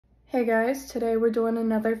Hey guys, today we're doing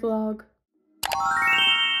another vlog.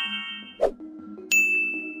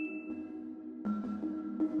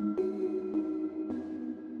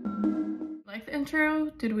 Like the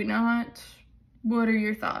intro? Did we not? What are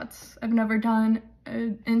your thoughts? I've never done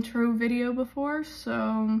an intro video before,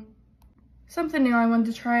 so something new I wanted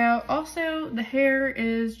to try out. Also, the hair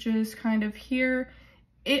is just kind of here.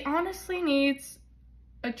 It honestly needs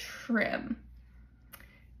a trim.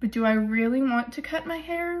 But do I really want to cut my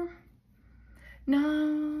hair?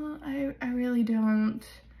 No, I really don't.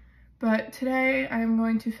 But today I'm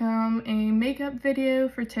going to film a makeup video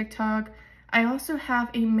for TikTok. I also have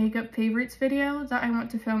a makeup favorites video that I want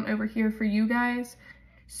to film over here for you guys.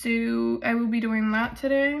 So I will be doing that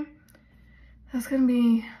today. That's gonna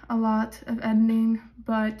be a lot of editing,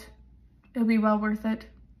 but it'll be well worth it.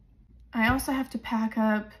 I also have to pack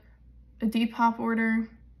up a Depop order,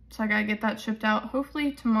 so I gotta get that shipped out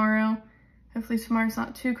hopefully tomorrow. Hopefully tomorrow's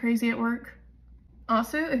not too crazy at work.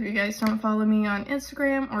 Also, if you guys don't follow me on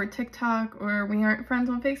Instagram or TikTok or we aren't friends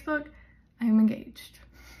on Facebook, I am engaged.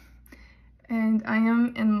 And I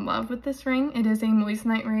am in love with this ring. It is a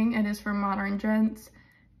moissanite ring. It is from Modern Gents.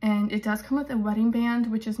 And it does come with a wedding band,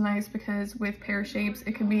 which is nice because with pear shapes,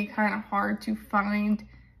 it can be kind of hard to find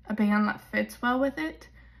a band that fits well with it.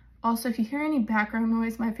 Also, if you hear any background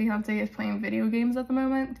noise, my fiance is playing video games at the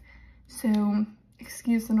moment, so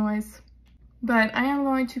excuse the noise. But I am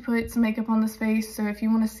going to put some makeup on this face, so if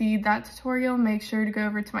you want to see that tutorial, make sure to go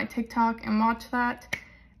over to my TikTok and watch that.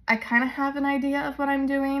 I kind of have an idea of what I'm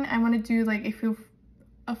doing. I want to do like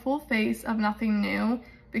a full face of nothing new,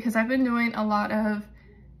 because I've been doing a lot of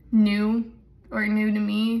new to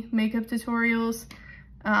me makeup tutorials,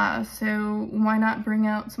 so why not bring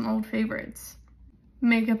out some old favorites.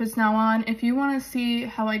 Makeup is now on. If you want to see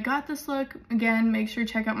how I got this look, again, make sure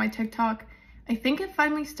to check out my TikTok. I think it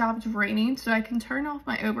finally stopped raining, so I can turn off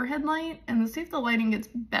my overhead light and see if the lighting gets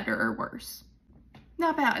better or worse.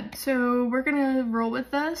 Not bad. So we're gonna roll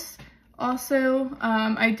with this. Also,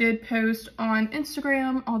 I did post on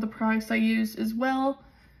Instagram all the products I used as well.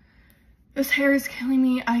 This hair is killing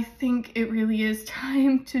me. I think it really is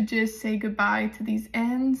time to just say goodbye to these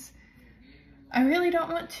ends. I really don't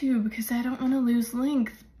want to because I don't want to lose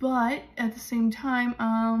length, but at the same time,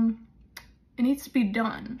 it needs to be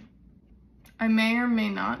done. I may or may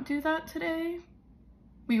not do that today.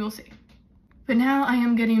 We will see. But now I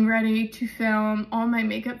am getting ready to film all my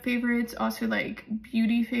makeup favorites, also like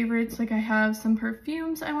beauty favorites. Like I have some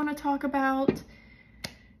perfumes I want to talk about,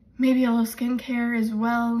 maybe a little skincare as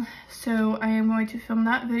well. So I am going to film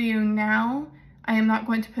that video now. I am not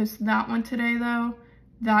going to post that one today though.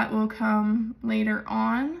 That will come later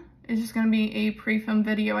on. It's just going to be a pre-filmed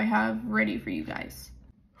video I have ready for you guys.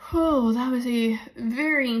 Oh, that was a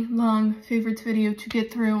very long favorites video to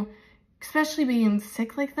get through, especially being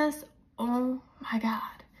sick like this. Oh my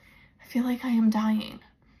god, I feel like I am dying,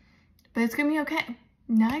 but it's gonna be okay.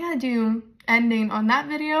 Now I gotta do ending on that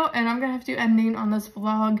video, and I'm gonna have to do ending on this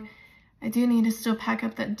vlog. I do need to still pack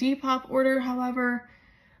up that Depop order, however.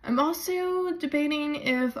 I'm also debating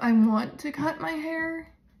if I want to cut my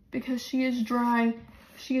hair because she is dry,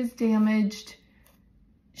 she is damaged,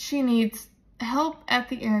 she needs help at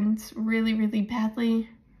the ends really, really badly.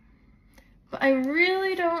 But I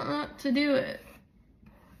really don't want to do it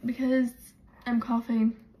because I'm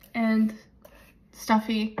coughing and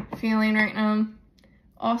stuffy feeling right now.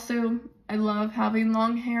 Also, I love having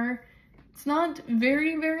long hair. It's not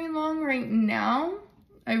very, very long right now.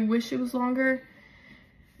 I wish it was longer.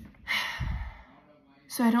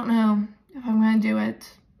 So I don't know if I'm gonna do it.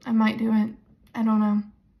 I might do it. I don't know.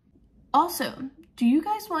 Also, do you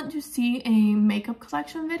guys want to see a makeup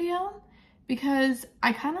collection video? Because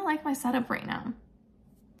I kind of like my setup right now.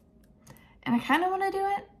 And I kind of want to do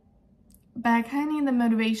it, but I kind of need the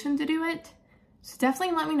motivation to do it. So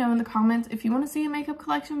definitely let me know in the comments if you want to see a makeup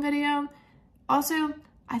collection video. Also,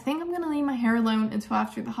 I think I'm going to leave my hair alone until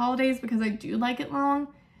after the holidays because I do like it long.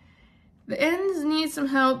 The ends need some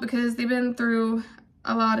help because they've been through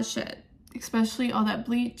a lot of shit, especially all that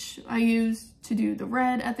bleach I used to do the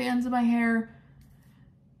red at the ends of my hair.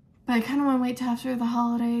 But I kind of want to wait till after the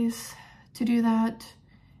holidays to do that.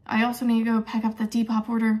 I also need to go pack up the Depop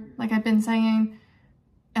order, like I've been saying.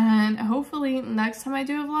 And hopefully next time I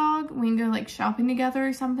do a vlog, we can go like shopping together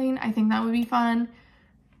or something. I think that would be fun.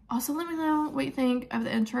 Also, let me know what you think of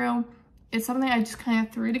the intro. It's something I just kind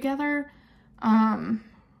of threw together. I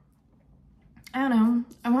don't know.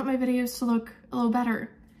 I want my videos to look a little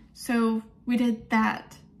better. So we did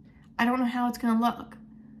that. I don't know how it's gonna look.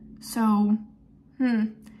 So,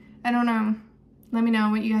 I don't know. Let me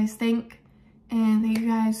know what you guys think. And thank you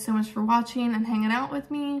guys so much for watching and hanging out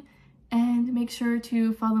with me. And make sure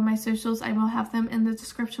to follow my socials. I will have them in the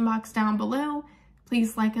description box down below.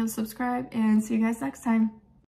 Please like and subscribe, and see you guys next time.